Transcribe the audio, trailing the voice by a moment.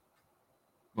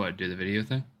What, do the video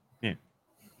thing? Yeah.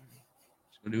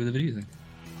 Let's go do the video thing.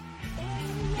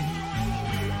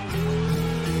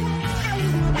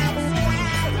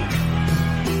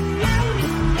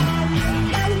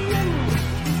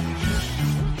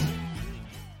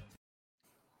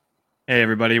 Hey,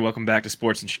 everybody. Welcome back to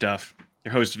Sports and Stuff.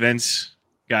 Your host, Vince.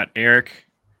 Got Eric,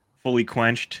 fully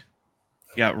quenched.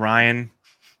 Got Ryan,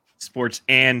 Sports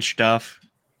and Stuff.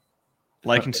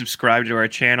 Like and subscribe to our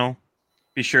channel.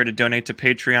 Be sure to donate to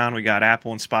Patreon. We got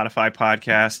Apple and Spotify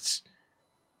podcasts.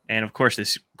 And, of course,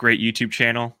 this great YouTube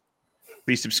channel.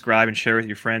 Please subscribe and share with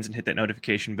your friends and hit that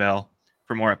notification bell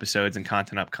for more episodes and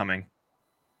content upcoming.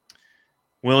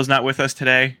 Will is not with us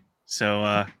today,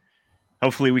 so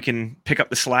hopefully we can pick up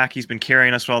the slack. He's been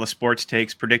carrying us with all the sports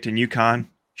takes, predicting UConn.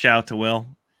 Shout out to Will.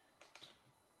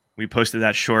 We posted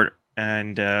that short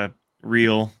and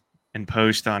reel and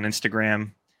post on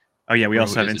Instagram. Oh, yeah, we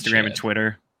also have Instagram and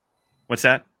Twitter. What's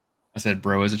that? I said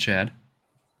bro is a Chad.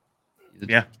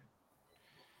 Yeah.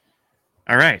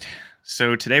 All right.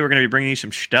 So today we're going to be bringing you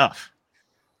some stuff.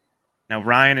 Now,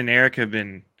 Ryan and Eric have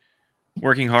been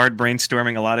working hard,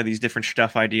 brainstorming a lot of these different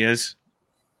stuff ideas.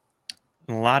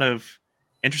 A lot of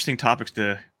interesting topics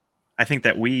I think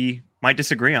that we might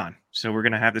disagree on. So we're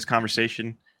going to have this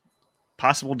conversation,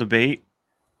 possible debate.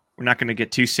 We're not going to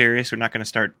get too serious. We're not going to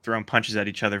start throwing punches at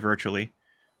each other virtually.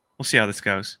 We'll see how this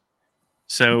goes.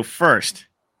 So first,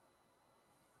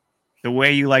 the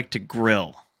way you like to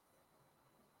grill,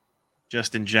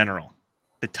 just in general,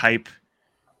 the type,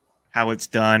 how it's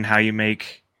done, how you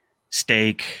make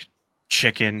steak,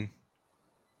 chicken,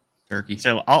 turkey.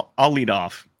 So I'll lead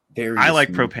off. I like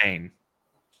propane.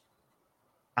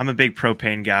 I'm a big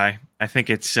propane guy. I think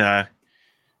it's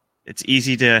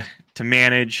easy to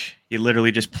manage. You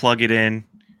literally just plug in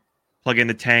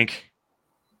the tank.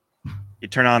 You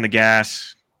turn on the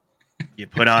gas. You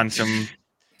put on some.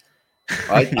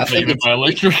 I think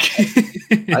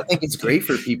it's great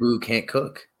for people who can't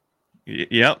cook.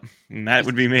 Yep, and that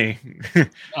would be me.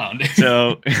 Oh,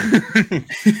 so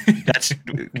that's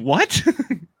what.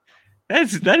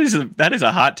 That is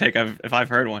a hot take if I've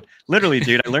heard one. Literally,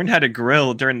 dude, I learned how to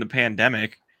grill during the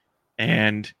pandemic,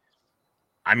 and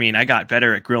I mean, I got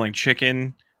better at grilling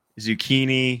chicken,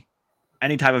 zucchini,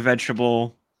 any type of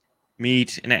vegetable,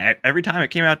 meat, and every time it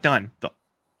came out done.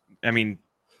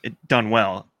 It done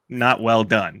well, not well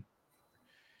done.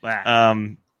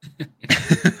 Wow.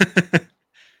 The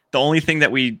only thing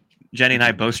that Jenny and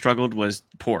I both struggled was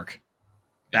pork.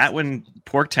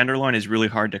 Pork tenderloin is really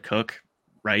hard to cook,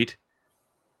 right?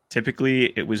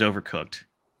 Typically, it was overcooked,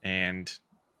 and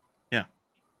yeah.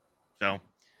 So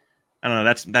I don't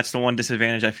know. That's the one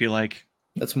disadvantage I feel like.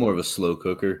 That's more of a slow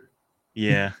cooker.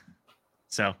 Yeah.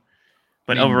 So,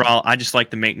 but overall, I just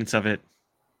like the maintenance of it.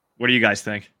 What do you guys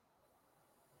think?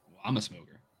 Well, I'm a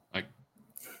smoker. Like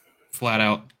flat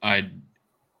out,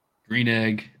 green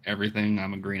egg, everything.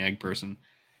 I'm a green egg person.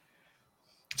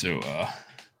 So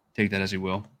take that as you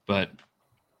will. But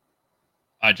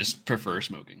I just prefer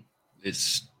smoking.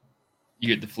 You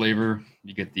get the flavor,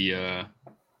 you get the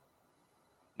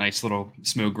nice little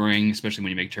smoke ring, especially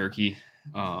when you make turkey.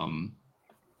 The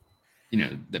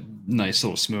nice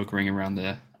little smoke ring around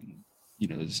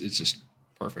it's just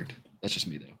perfect. That's just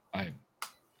me though. I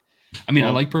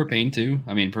like propane too.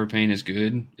 I mean, propane is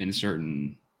good in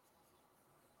certain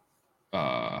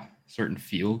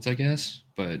fields, I guess,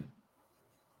 but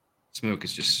smoke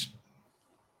is just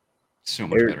so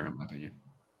much better in my opinion.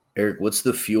 Eric, what's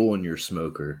the fuel in your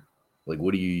smoker? Like,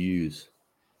 what do you use?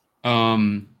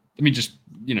 Just,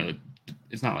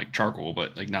 it's not like charcoal,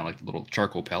 but like not like the little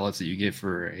charcoal pellets that you get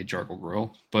for a charcoal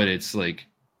grill, but it's like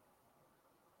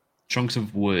chunks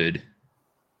of wood.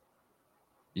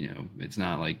 It's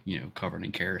not like, covered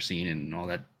in kerosene and all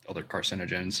that other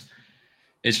carcinogens.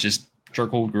 It's just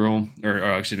charcoal grill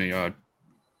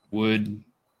wood.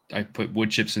 I put wood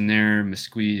chips in there,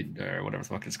 mesquite or whatever the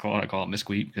fuck it's called. I call it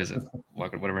mesquite because of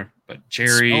whatever. But cherry,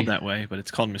 it's spelled that way, but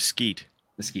it's called mesquite.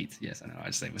 Mesquite, yes, I know. I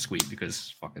just say mesquite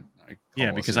because fuck it.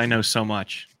 Because I know so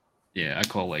much. Yeah, I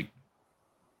call like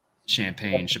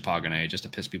champagne chipotle just to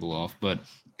piss people off, but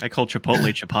I call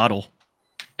Chipotle Chipotle.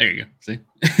 There you go. See,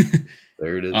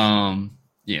 there it is.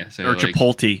 Yeah. So or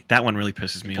Chipotle. That one really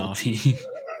pisses me off.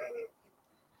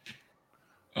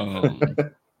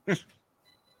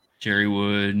 Cherry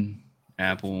wood,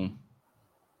 apple,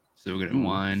 still good at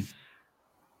wine.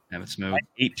 Have it smoked. I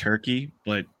hate turkey,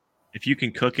 but if you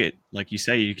can cook it like you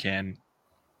say you can,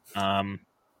 the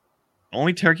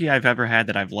only turkey I've ever had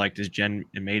that I've liked is Jen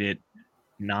made it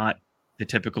not the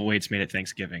typical way it's made at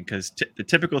Thanksgiving, because the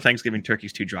typical Thanksgiving turkey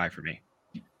is too dry for me.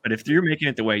 But if you're making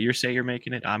it the way you say you're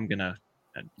making it, I'm gonna.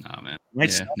 Nah, man.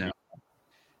 No.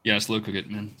 Yeah, slow cook it,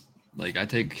 man. Like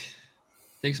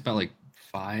takes about like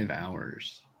 5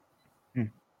 hours Hmm. to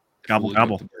Gobble, fully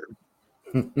cook gobble.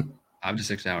 the bird. 5 to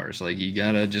 6 hours. Like you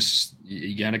gotta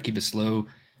keep it slow,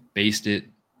 baste it,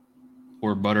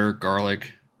 pour butter,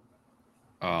 garlic.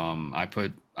 I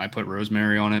put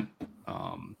rosemary on it.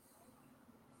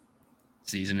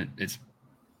 Season it. It's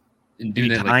in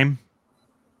doing Any that like time?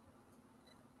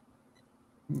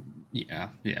 yeah.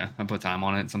 I put thyme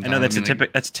on it I know sometimes. I mean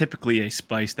like that's typically a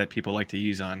spice that people like to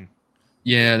use on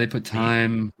yeah, they put meat.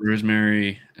 thyme,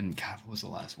 rosemary, and God, what was the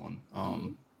last one?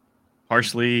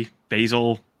 Parsley,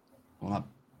 basil, Well, not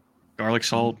garlic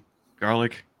salt,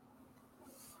 garlic.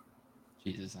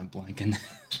 Jesus, I'm blanking.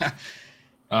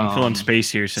 I'm filling space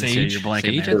here since you're blanking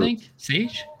Sage, there. I think.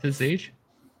 Sage? Is it sage?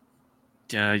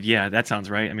 Yeah, that sounds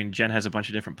right. I mean, Jen has a bunch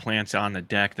of different plants on the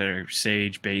deck that are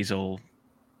sage, basil,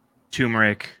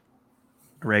 turmeric,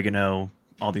 oregano,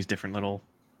 all these different little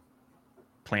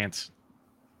plants.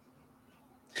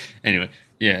 Anyway,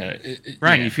 yeah,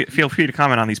 Ryan, yeah. you feel free to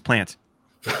comment on these plants.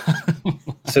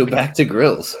 So back to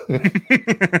grills.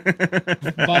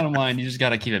 Bottom line, you just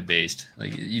gotta keep it based.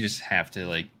 Like you just have to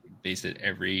like baste it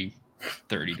every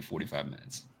 30 to 45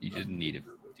 minutes. You just need to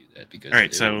do that because All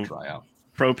right, it so will dry out.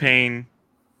 propane.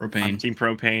 I'm Propane. team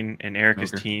propane, and Eric is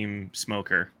Smoker. team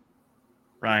smoker.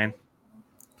 Ryan,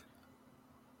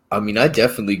 I mean, I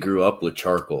definitely grew up with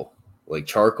charcoal, like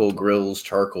charcoal grills,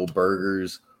 charcoal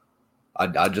burgers.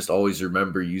 I just always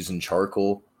remember using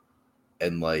charcoal,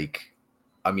 and like,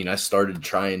 I mean, I started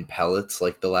trying pellets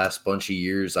like the last bunch of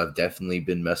years. I've definitely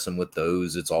been messing with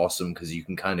those. It's awesome because you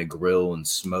can kind of grill and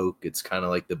smoke. It's kind of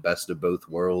like the best of both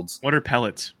worlds. what are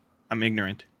pellets? I'm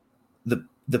ignorant.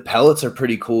 The pellets are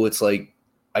pretty cool. It's like,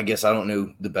 I guess I don't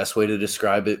know the best way to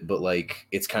describe it, but like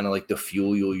it's kind of like the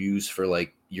fuel you'll use for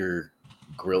like your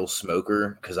grill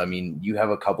smoker. Because I mean, you have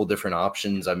a couple different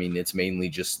options. I mean, it's mainly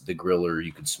just the griller.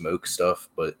 You could smoke stuff,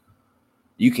 but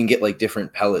you can get like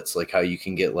different pellets, like how you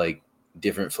can get like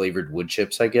different flavored wood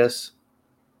chips. I guess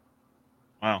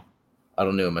Wow. I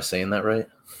don't know. Am I saying that right?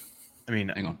 I mean,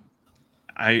 Hang on.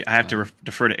 I have to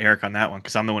defer to Eric on that one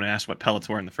because I'm the one who asked what pellets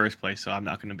were in the first place, so I'm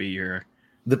not going to be your.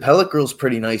 The pellet grill's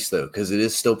pretty nice though, because it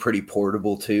is still pretty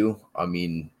portable too. I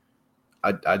mean,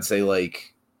 I'd say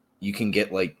like you can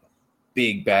get like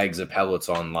big bags of pellets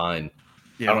online.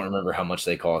 I don't remember how much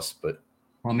they cost, but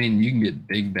Well, I mean, you can get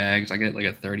big bags. I get like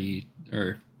a 30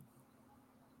 or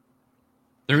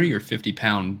 50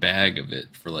 pound bag of it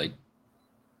for like,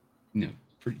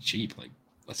 pretty cheap, like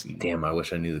less than damn, I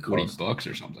wish I knew the cost.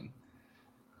 $40 or something.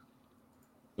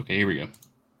 Okay, here we go. Let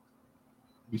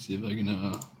me see if I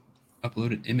can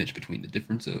upload an image between the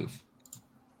difference of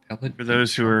pellet. For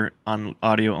those who are on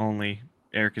audio only,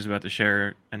 Eric is about to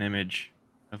share an image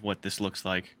of what this looks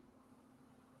like.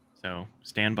 So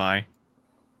stand by.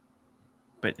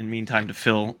 But in the meantime, to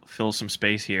fill some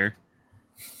space here,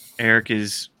 Eric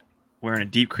is wearing a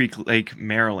Deep Creek Lake,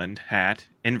 Maryland hat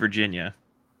in Virginia,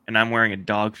 and I'm wearing a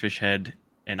Dogfish Head,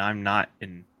 and I'm not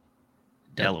in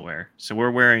Delaware. So we're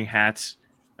wearing hats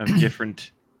of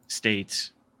different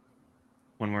states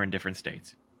when we're in different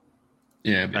states.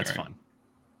 Yeah, That's fun.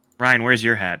 Ryan, where's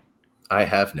your hat? I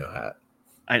have no hat.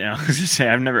 I know. I was gonna say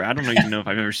I don't even know if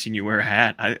I've ever seen you wear a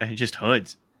hat. I just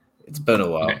hoods. It's been a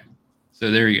while. Okay. So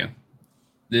there you go.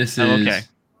 This is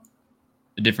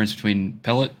the difference between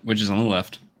pellet, which is on the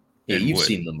left. Yeah, and you've wood.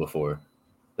 seen them before.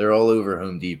 They're all over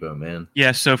Home Depot, man.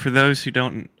 Yeah. So for those who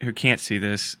can't see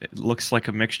this, it looks like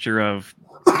a mixture of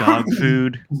dog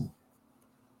food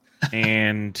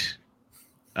and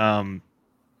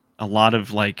a lot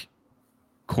of like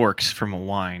corks from a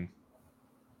wine.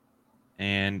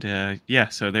 And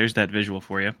so there's that visual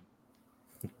for you.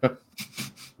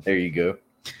 There you go.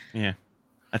 Yeah,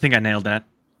 I think I nailed that.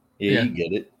 Yeah, you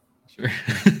get it. Sure.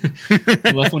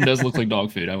 The left one does look like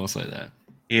dog food. I will say that.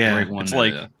 Yeah, The right one, it's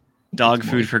like dog it's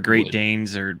more food like for Great wood.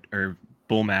 Danes or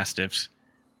bull mastiffs,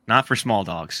 not for small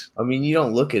dogs. I mean, you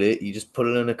don't look at it. You just put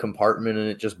it in a compartment and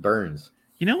it just burns.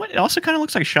 You know what? It also kind of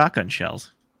looks like shotgun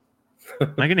shells.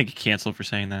 Am I going to get canceled for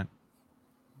saying that?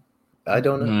 I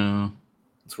don't know. No.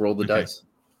 Let's roll the Okay. dice.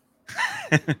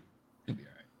 It'll be all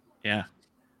right. Yeah.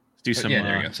 Let's do But some. yeah,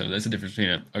 there you go. So that's the difference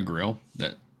between a grill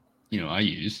that I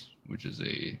use, which is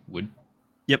a wood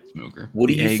smoker. What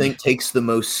do The you egg. think takes the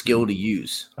most skill to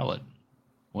use? Pellet.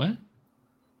 What?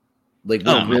 Like,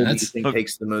 No, what man, grill do you that's- think but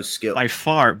takes the most skill? By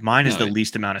far, mine is No, the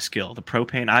least amount of skill. The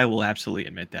propane, I will absolutely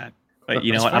admit that. But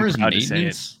you know as what? far I'm as proud to say it.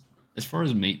 maintenance, as far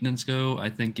as maintenance go, I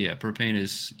think propane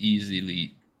is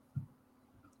easily.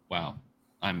 Wow,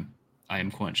 I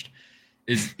am quenched.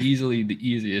 Is easily the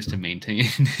easiest to maintain.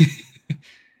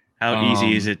 How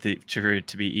easy is it for it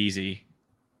to be easy?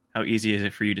 How easy is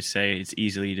it for you to say it's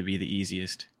easily to be the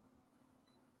easiest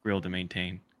grill to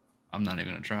maintain? I'm not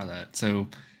even gonna try that. So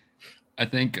I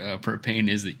think propane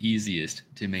is the easiest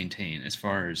to maintain as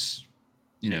far as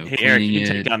Hey Eric, cleaning you can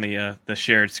take it. down the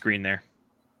shared screen there.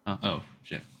 Oh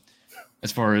shit!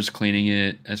 As far as cleaning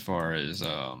it, as far as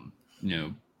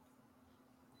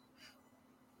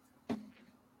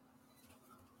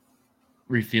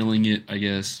refueling it, I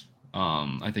guess.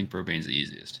 I think propane's the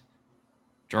easiest.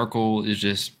 Charcoal is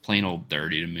just plain old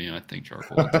dirty to me. I think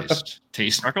charcoal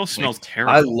tastes Charcoal smells like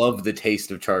terrible. I love the taste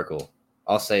of charcoal.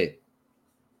 I'll say it.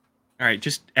 All right,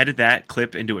 just edit that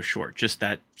clip into a short, just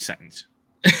that sentence.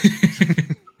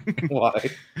 Why?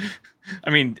 I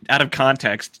mean, out of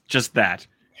context, just that.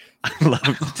 I love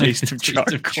the taste of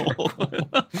charcoal.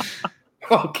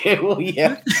 Okay, well,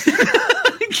 yeah.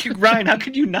 Ryan, how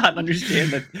could you not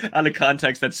understand that out of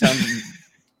context? That sounds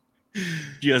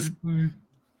just.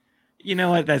 You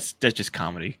know what? That's just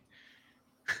comedy.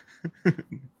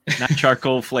 Not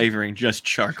charcoal flavoring, just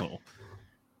charcoal.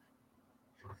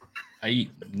 I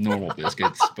eat normal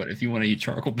biscuits, but if you want to eat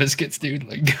charcoal biscuits, dude,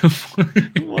 like go for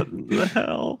it. What the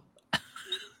hell?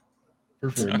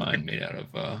 Prefer mine made out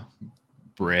of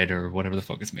bread or whatever the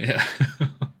fuck it's made out of.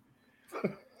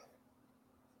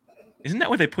 Isn't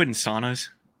that what they put in saunas?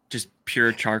 Just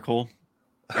pure charcoal?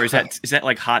 Or is that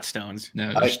like hot stones?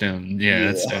 No, they're stone. Yeah,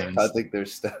 that's stones. I think they're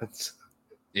stones.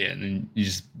 Yeah, and then you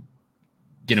just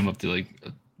get them up to like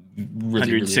a really,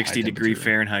 160 really degree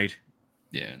Fahrenheit.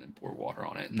 Yeah, and then pour water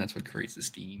on it, and that's what creates the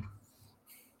steam.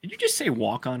 Did you just say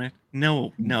walk on it?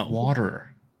 No.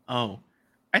 Water. Oh.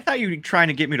 I thought you were trying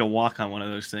to get me to walk on one of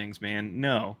those things, man.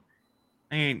 No.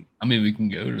 I mean, we can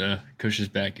go to Cush's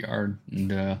backyard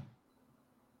and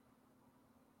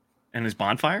his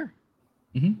bonfire?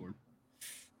 Mm-hmm.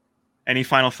 Any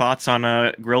final thoughts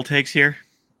on grill takes here?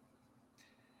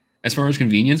 As far as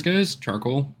convenience goes,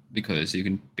 charcoal, because you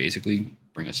can basically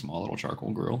bring a small little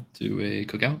charcoal grill to a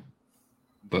cookout,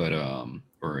 but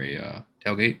or a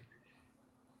tailgate.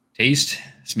 Taste,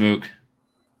 smoke,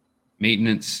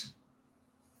 maintenance,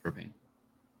 propane.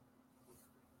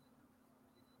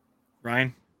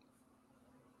 Ryan?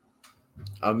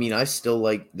 I mean, I still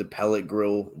like the pellet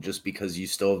grill just because you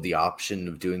still have the option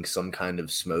of doing some kind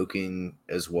of smoking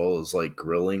as well as like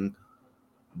grilling.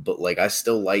 But like, I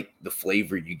still like the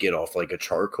flavor you get off like a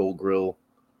charcoal grill.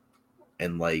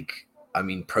 And like, I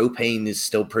mean, propane is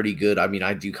still pretty good. I mean,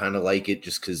 I do kind of like it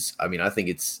just because, I mean, I think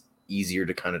it's easier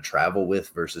to kind of travel with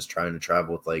versus trying to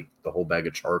travel with like the whole bag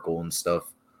of charcoal and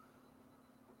stuff.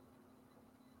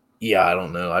 Yeah, I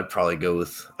don't know. I'd probably go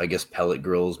with, I guess, pellet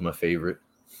grill is my favorite.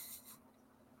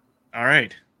 All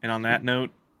right. And on that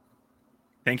note,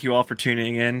 thank you all for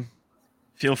tuning in.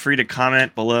 Feel free to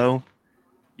comment below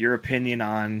your opinion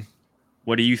on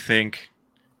what do you think?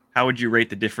 How would you rate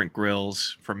the different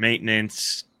grills from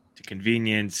maintenance to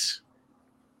convenience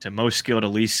to most skill to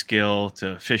least skill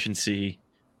to efficiency?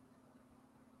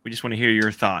 We just want to hear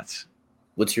your thoughts.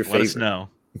 What's your favorite? Let us know.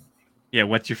 Yeah,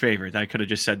 what's your favorite? I could have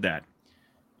just said that.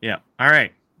 Yeah. All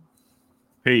right.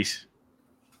 Peace.